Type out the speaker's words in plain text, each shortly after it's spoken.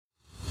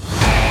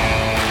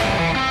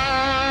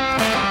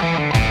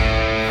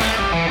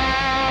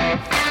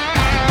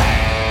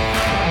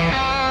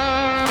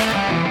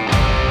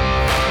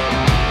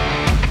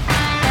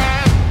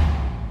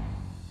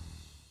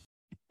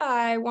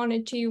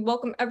wanted to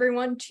welcome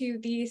everyone to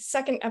the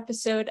second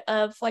episode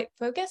of Flight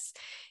Focus.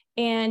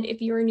 And if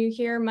you are new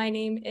here, my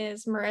name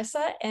is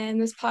Marissa, and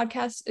this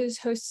podcast is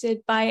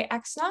hosted by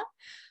Xnaut.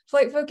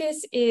 Flight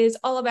Focus is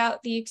all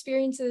about the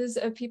experiences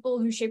of people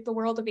who shape the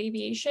world of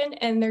aviation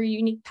and their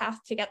unique path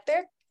to get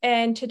there.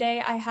 And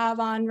today I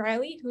have on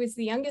Riley, who is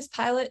the youngest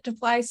pilot to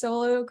fly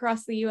solo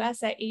across the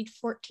US at age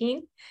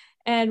 14.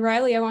 And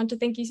Riley, I want to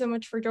thank you so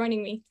much for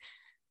joining me.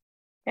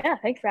 Yeah,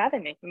 thanks for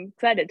having me. I'm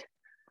excited.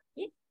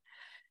 Yeah.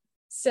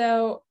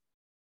 So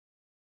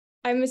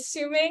I'm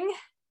assuming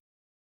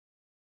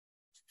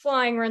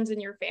flying runs in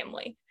your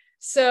family.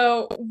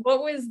 So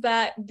what was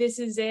that this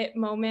is it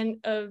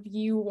moment of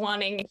you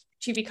wanting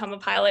to become a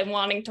pilot,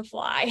 wanting to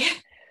fly?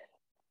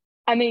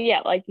 I mean, yeah,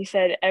 like you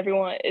said,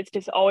 it's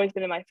just always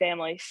been in my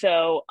family.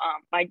 So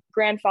my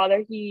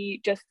grandfather, he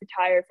just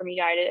retired from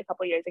United a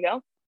couple of years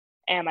ago.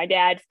 And my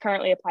dad's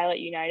currently a pilot at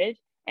United.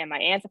 And my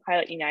aunt's a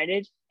pilot at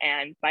United.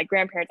 And my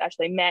grandparents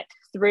actually met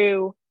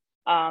through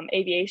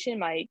aviation.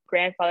 My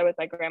grandfather was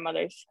my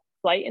grandmother's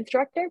flight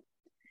instructor.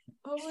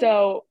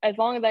 So as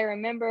long as I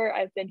remember,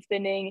 I've been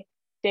spending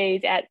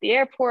days at the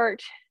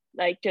airport,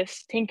 like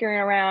just tinkering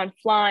around,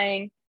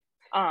 flying.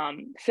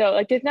 So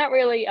like there's not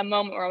really a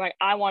moment where I'm like,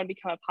 I want to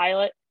become a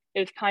pilot.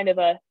 It was kind of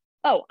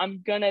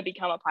I'm gonna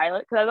become a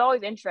pilot, because I was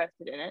always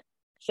interested in it.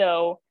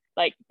 So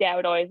like dad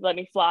would always let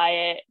me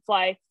fly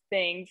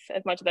things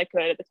as much as I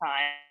could at the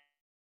time.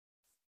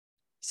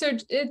 So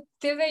did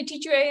they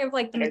teach you any of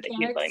like the mechanics?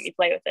 He was letting me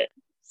play with it.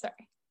 Sorry.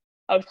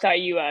 Oh, sorry,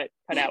 you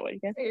cut out what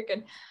again? You're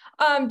good.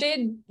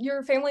 Did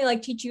your family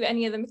like teach you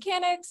any of the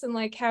mechanics and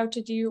like how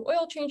to do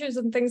oil changes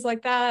and things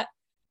like that?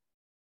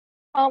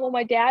 Well,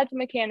 my dad's a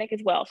mechanic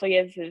as well, so he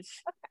has his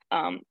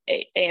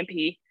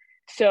A&P.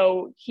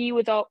 So he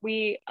was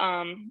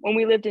when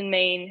we lived in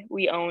Maine,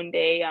 we owned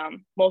a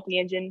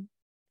multi-engine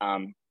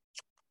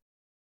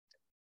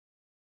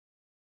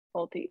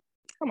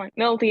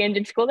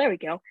school. There we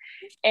go,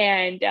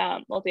 and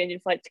multi-engine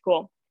flight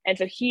school. And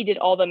so he did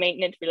all the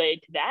maintenance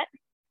related to that.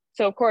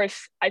 So of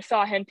course, I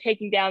saw him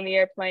taking down the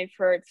airplane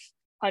for its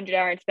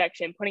 100-hour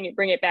inspection, bring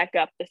it back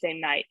up the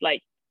same night,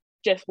 like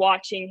just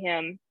watching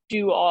him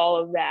do all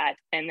of that.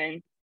 And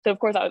then, so of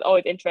course, I was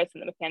always interested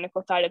in the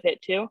mechanical side of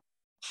it too.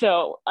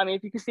 So, I mean,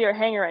 if you can see our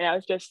hangar right now,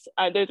 it's just,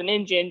 there's an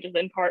engine just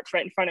in parts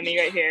right in front of me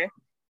right here.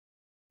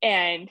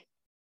 And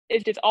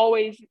it's just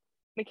always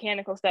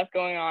mechanical stuff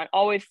going on,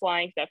 always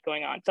flying stuff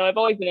going on. So I've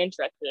always been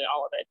interested in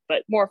all of it,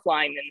 but more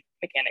flying than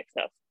mechanic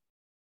stuff.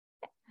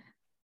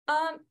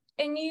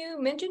 And you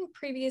mentioned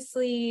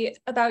previously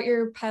about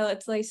your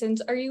pilot's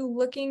license. Are you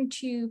looking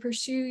to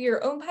pursue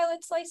your own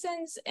pilot's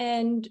license?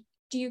 And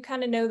do you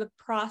kind of know the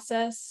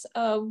process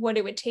of what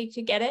it would take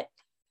to get it?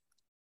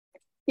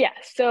 Yeah,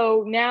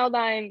 so now that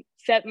I'm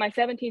set, my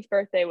 17th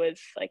birthday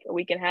was like a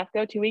week and a half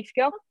ago, 2 weeks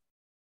ago.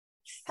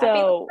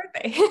 So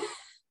happy birthday.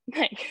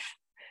 Thanks.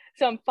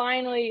 So I'm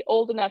finally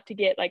old enough to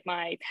get like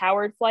my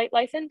powered flight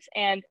license.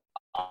 And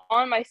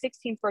on my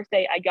 16th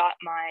birthday, I got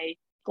my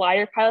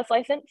glider pilot's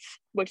license,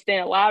 which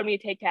then allowed me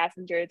to take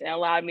passengers and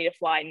allowed me to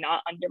fly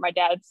not under my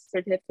dad's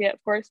certificate,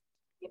 of course.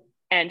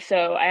 And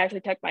so I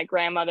actually took my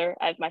grandmother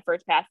as my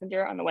first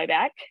passenger on the way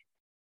back.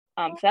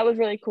 So that was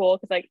really cool,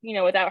 because like, you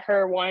know, without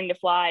her wanting to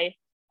fly,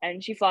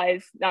 and she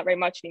flies not very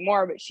much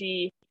anymore, but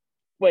she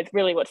was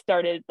really what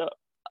started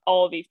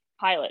all of these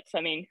pilots.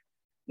 I mean,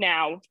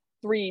 now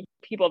 3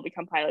 people have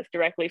become pilots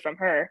directly from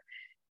her.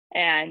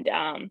 And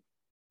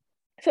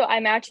so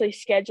I'm actually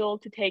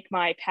scheduled to take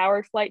my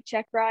powered flight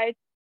check ride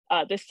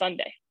this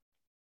Sunday.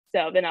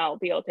 So then I'll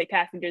be able to take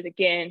passengers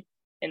again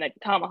in like the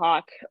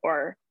Tomahawk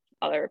or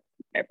other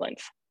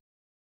airplanes.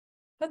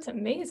 That's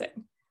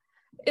amazing.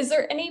 Is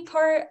there any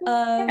part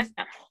of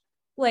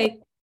like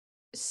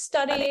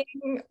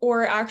studying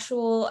or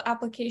actual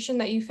application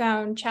that you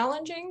found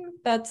challenging?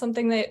 That's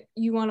something that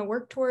you want to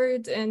work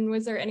towards? And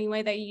was there any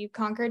way that you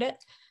conquered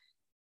it?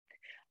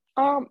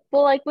 Well,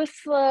 like with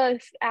the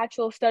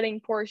actual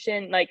studying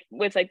portion, like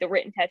with like the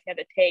written test you have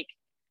to take,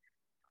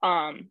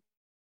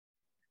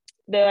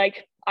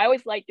 I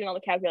always like doing all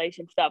the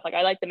calculation stuff. Like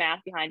I like the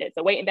math behind it.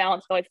 So weight and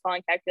balance is always fun.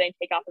 Calculating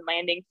takeoff and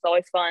landing is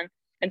always fun.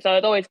 And so I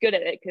was always good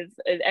at it, because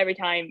every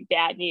time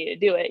dad needed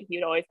to do it, he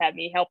would always have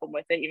me help him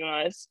with it, even when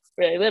I was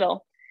really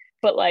little.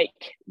 But like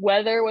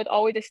weather was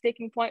always a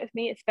sticking point with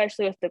me,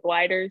 especially with the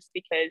gliders,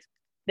 because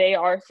they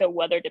are so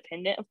weather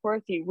dependent. Of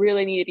course, you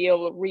really need to be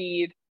able to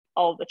read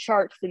all the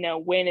charts to know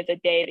when is a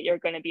day that you're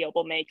going to be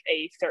able to make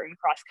a certain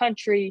cross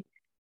country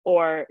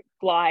or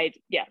glide,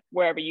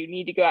 wherever you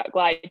need to go out,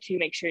 glide to,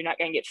 make sure you're not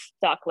going to get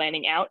stuck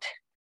landing out.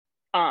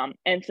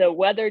 And so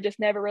weather just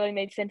never really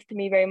made sense to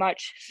me very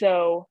much.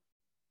 So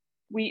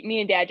me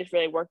and dad just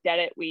really worked at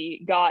it.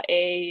 We got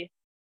a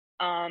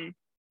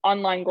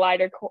online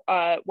glider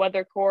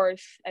weather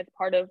course as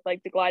part of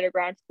like the glider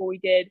ground school we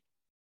did,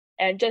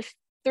 and just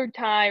through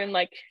time and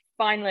like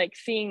finally like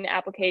seeing the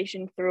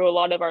application through a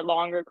lot of our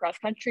longer cross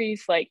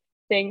countries,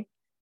 actually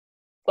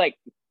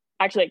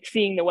like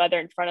seeing the weather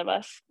in front of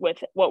us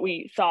with what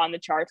we saw in the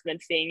charts and then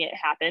seeing it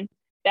happen,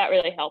 that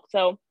really helped.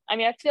 So I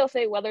mean, I'd still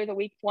say weather is a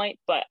weak point,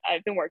 but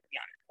I've been working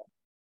on it.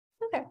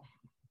 Okay.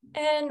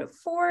 And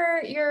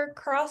for your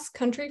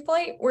cross-country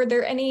flight, were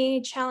there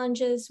any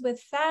challenges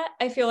with that?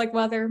 I feel like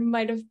weather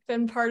might have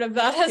been part of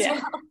that as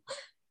well.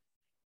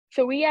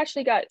 So we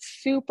actually got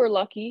super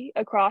lucky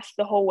across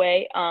the whole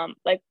way.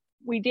 Like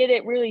we did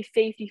it really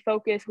safety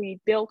focused. We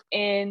built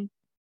in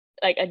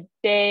like a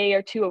day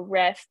or two of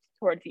rest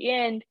towards the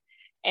end,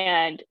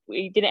 and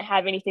we didn't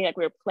have anything that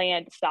we were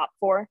planned to stop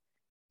for.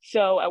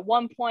 So at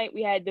one point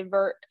we had to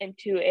divert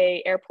into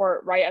a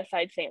airport right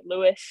outside St.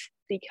 Louis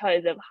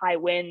because of high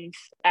winds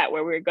at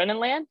where we were going to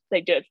land. They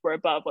just were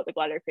above what the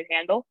glider could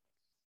handle.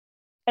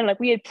 And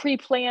like we had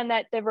pre-planned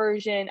that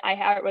diversion.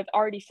 Was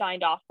already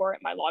signed off for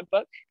it in my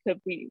logbook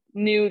because we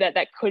knew that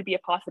that could be a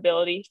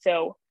possibility.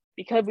 So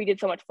because we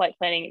did so much flight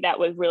planning, that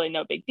was really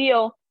no big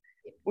deal.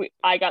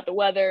 I got the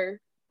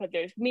weather, but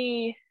there's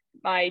me,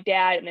 my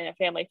dad, and then a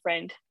family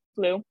friend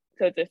flew.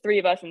 So it's the three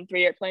of us in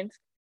 3 airplanes.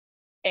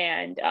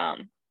 And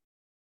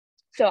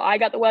so I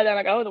got the weather. I'm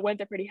like, oh, the winds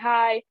are pretty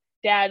high.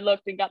 Dad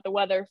looked and got the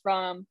weather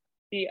from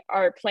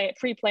our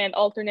pre-planned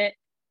alternate.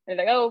 And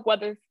they're like, oh,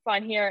 weather's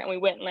fine here. And we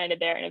went and landed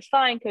there. And it's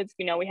fine because,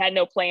 we had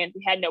no plans.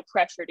 We had no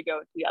pressure to go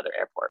to the other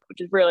airport, which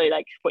is really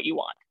like what you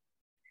want.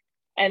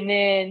 And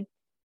then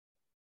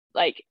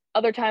like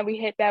other time we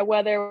hit bad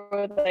weather,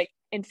 like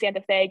in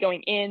Santa Fe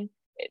going in,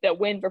 the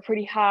winds were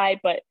pretty high,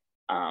 but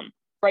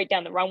right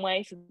down the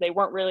runway. So they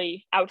weren't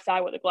really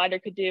outside what the glider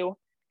could do.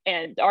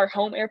 And our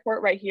home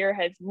airport right here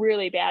has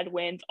really bad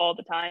winds all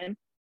the time.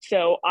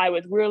 So I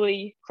was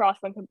really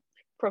crosswind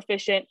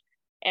proficient,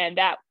 and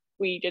that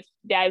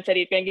Dad said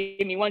he's going to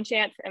give me one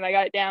chance, and I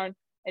got it down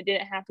and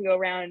didn't have to go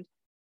around.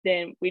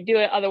 Then we do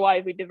it.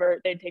 Otherwise, we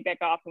divert, they'd take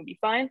back off and be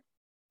fine.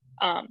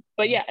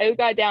 But yeah, it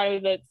got down.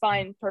 It was a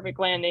fine, perfect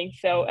landing.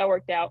 So it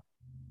worked out.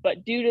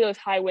 But due to those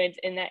high winds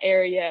in that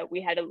area,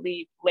 we had to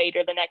leave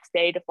later the next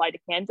day to fly to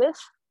Kansas.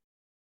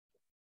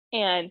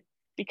 And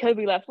because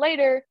we left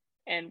later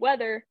and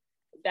weather,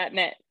 that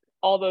meant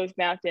all those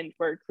mountains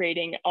were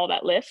creating all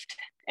that lift.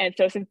 And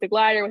so since the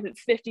glider with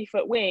its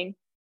 50-foot wing,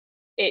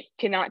 it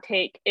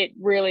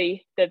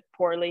really does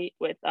poorly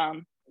with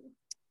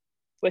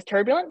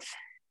turbulence.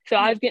 So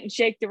I was getting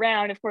shaked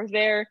around. Of course,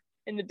 they're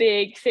in the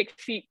big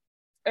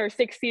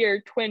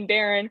 6-seater twin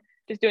Baron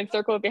just doing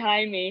circles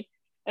behind me.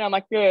 And I'm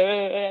like, ugh.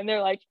 And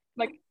they're like,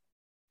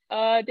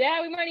 Dad,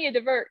 we might need to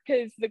divert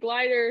because the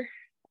glider,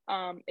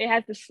 it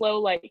has to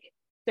slow like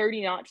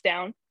 30 knots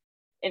down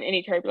in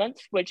any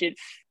turbulence, which is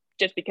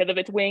just because of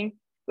its wing.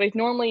 Like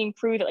normally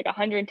cruise at like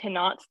 110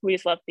 knots. We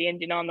just left the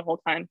engine on the whole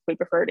time. We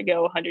prefer to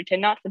go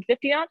 110 knots than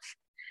 50 knots.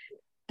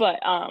 But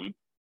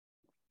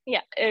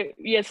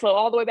you slow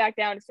all the way back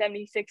down to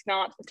 76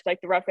 knots, which is like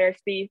the rough air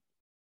speed.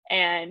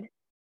 And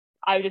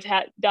I just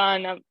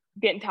I'm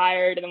getting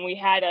tired. And then we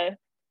had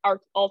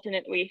our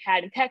alternate we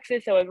had in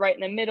Texas. So it was right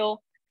in the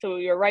middle. So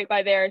we were right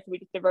by there. So we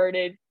just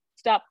diverted,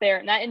 stopped there.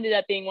 And that ended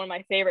up being one of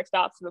my favorite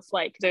stops of the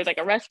flight because there was like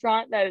a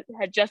restaurant that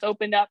had just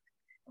opened up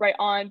right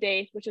on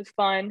base, which was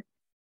fun.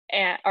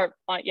 On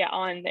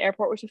the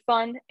airport, which was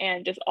fun,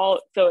 and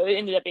so it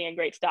ended up being a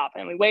great stop.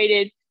 And we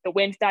waited. The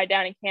winds died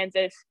down in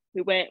Kansas.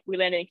 We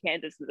landed in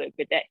Kansas. It was a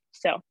good day.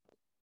 So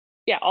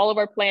yeah, all of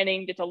our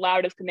planning just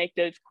allowed us to make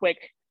those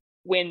quick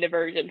wind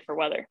diversions for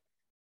weather.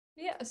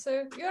 Yeah,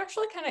 so you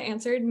actually kind of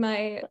answered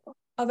my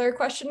other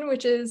question,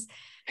 which is,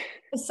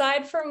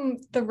 aside from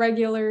the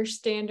regular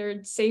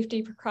standard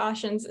safety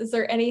precautions, is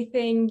there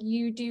anything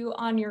you do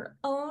on your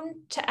own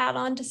to add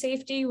on to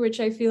safety, which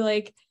I feel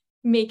like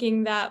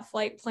making that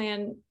flight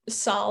plan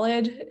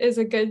solid is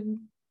a good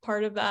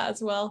part of that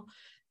as well?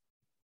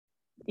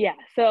 Yeah,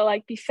 so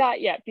like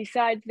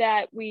besides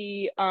that,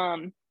 we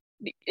it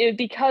was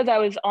because I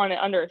was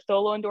under a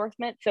solo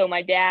endorsement. So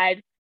my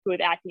dad, who was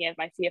acting as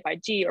my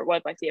CFIG or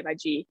was my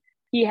CFIG,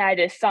 he had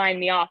to sign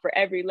me off for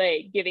every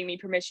leg, giving me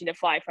permission to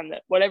fly from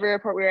whatever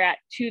airport we were at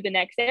to the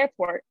next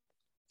airport.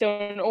 So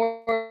in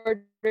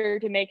order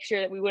to make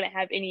sure that we wouldn't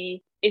have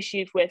any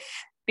issues with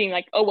being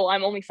like, oh, well,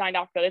 I'm only signed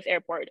off for this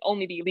airport, it'd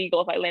only be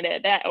legal if I landed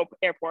at that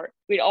airport,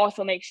 we'd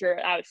also make sure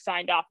I was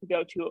signed off to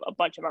go to a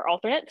bunch of our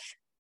alternates.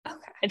 Okay.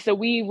 And so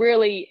we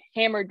really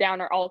hammered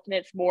down our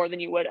alternates more than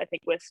you would, I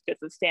think, with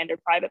just a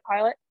standard private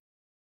pilot.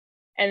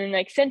 And then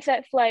like since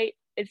that flight,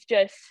 it's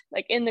just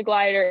like in the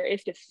glider,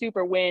 it's just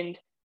super wind.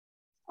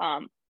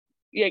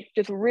 You're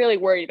just really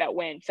worried about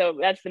wind. So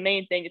that's the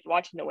main thing, is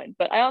watching the wind.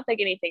 But I don't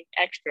think anything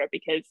extra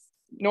because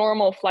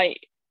normal flight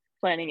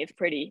planning is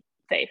pretty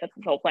safe. That's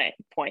the whole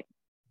point.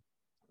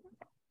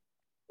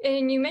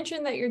 And you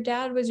mentioned that your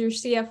dad was your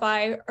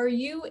CFI. Are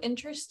you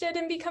interested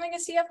in becoming a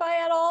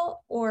CFI at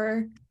all?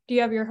 Or do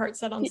you have your heart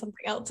set on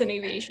something else in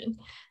aviation?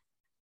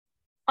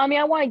 I mean,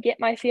 I want to get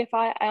my CFI.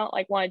 I don't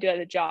want to do it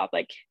as a job.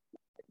 Like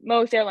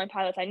most airline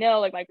pilots I know,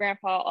 like my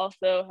grandpa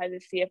also has a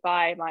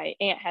CFI. My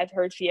aunt has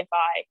her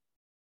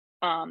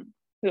CFI,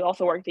 who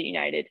also works at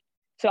United.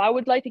 So I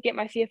would like to get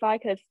my CFI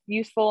because it's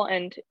useful,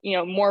 and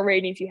more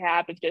ratings you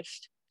have is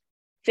just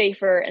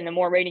safer, and the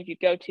more ratings you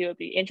go to, it'd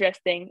be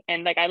interesting.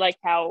 And like I like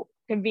how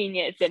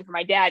convenient it's been for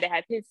my dad to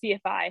have his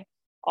CFI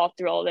all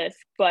through all this,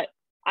 but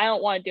I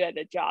don't want to do it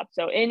as a job.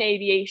 So in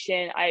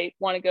aviation, I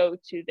want to go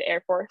to the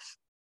Air Force.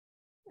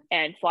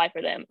 and fly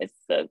for them. It's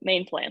the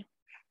main plan.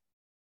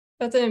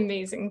 That's an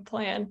amazing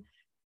plan.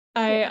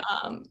 I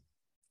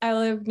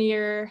live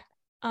near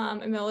a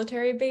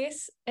military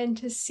base, and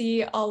to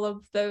see all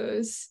of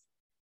those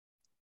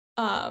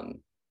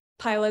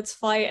pilots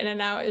fly in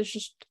and out is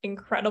just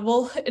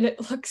incredible, and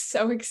it looks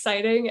so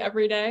exciting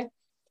every day.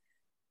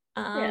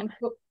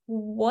 But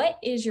what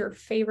is your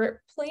favorite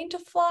plane to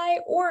fly,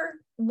 or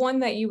one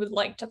that you would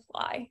like to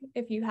fly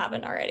if you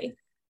haven't already?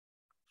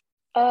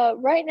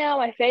 Right now,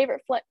 my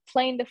favorite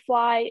plane to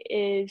fly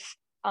is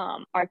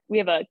we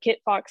have a Kit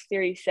Fox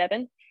Series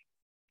 7.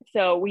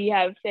 So they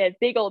have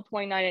big old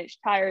 29-inch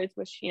tires,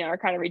 which, are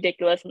kind of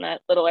ridiculous in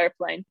that little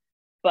airplane,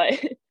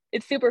 but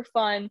it's super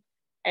fun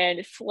and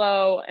it's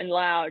slow and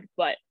loud,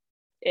 but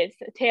it's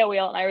a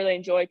tailwheel, and I really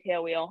enjoy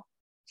tailwheel.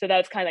 So that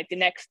was kind of like the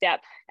next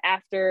step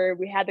after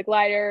we had the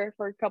glider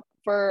for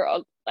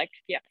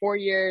 4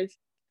 years.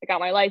 I got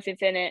my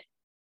license in it,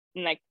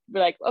 and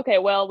we're like, okay,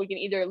 well, we can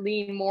either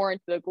lean more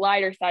into the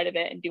glider side of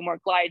it and do more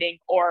gliding,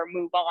 or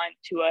move on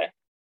to a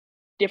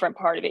different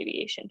part of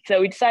aviation. So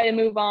we decided to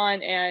move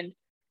on, and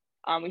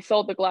we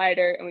sold the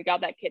glider and we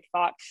got that Kit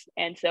Fox.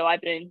 And so I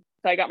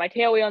got my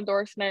tailwheel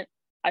endorsement.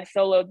 I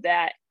soloed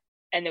that,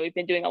 and then we've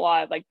been doing a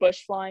lot of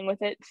bush flying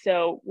with it.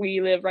 So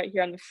we live right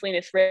here on the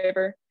Salinas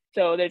River.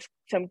 So there's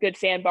some good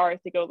sandbars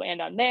to go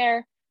land on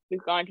there.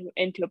 We've gone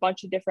into a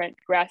bunch of different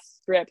grass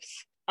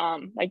strips.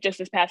 Just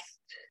this past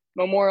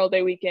Memorial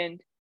Day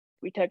weekend,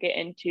 we took it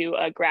into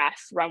a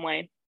grass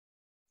runway,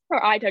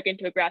 or I took it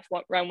into a grass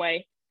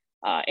runway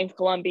in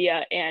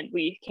Columbia, and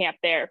we camped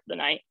there for the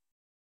night.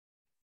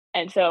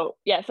 And so,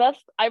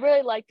 I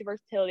really like the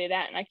versatility of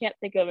that. And I can't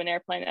think of an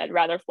airplane that I'd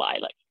rather fly,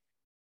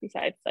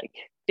 besides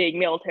big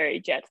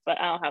military jets,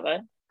 but I don't have a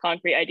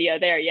concrete idea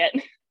there yet.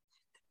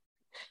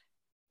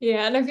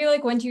 Yeah, and I feel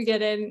like once you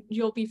get in,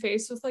 you'll be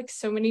faced with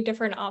so many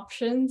different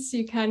options.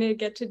 You kind of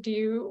get to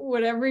do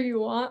whatever you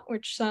want,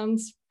 which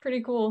sounds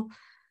pretty cool.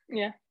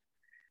 Yeah.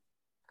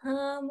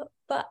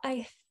 But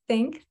I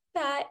think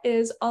that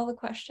is all the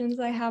questions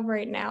I have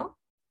right now.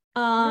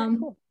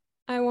 Cool.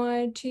 I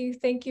wanted to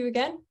thank you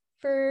again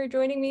for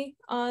joining me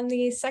on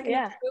the second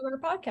episode of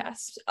our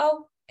podcast.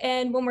 Oh,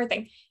 and one more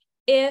thing.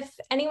 If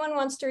anyone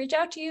wants to reach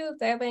out to you, if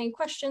they have any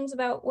questions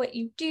about what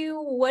you do,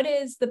 what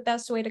is the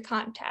best way to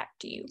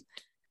contact you?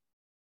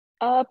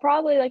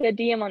 Probably a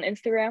DM on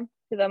Instagram,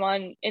 because I'm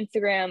on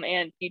Instagram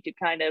and YouTube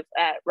kind of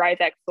at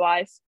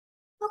RiseXFlies.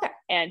 Okay.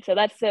 And so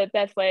that's the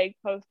best way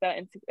to post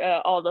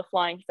all the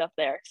flying stuff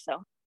there.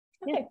 So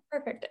okay,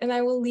 perfect. And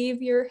I will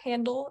leave your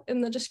handle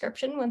in the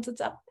description once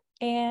it's up.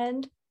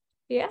 And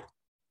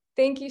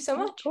thank you so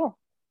much. Cool.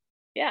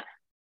 Yeah.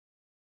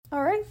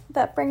 All right,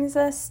 that brings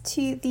us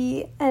to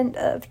the end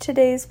of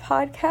today's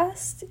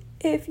podcast.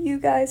 If you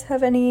guys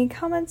have any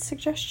comments,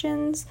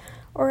 suggestions,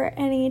 or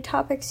any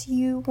topics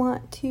you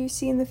want to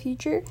see in the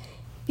future,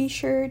 be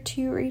sure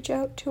to reach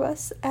out to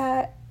us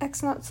at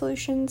Xnaut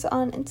Solutions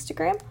on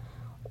Instagram,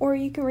 or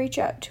you can reach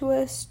out to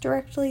us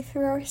directly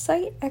through our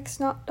site,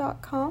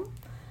 xnaut.com.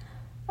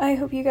 I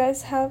hope you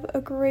guys have a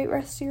great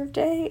rest of your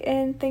day,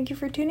 and thank you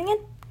for tuning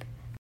in.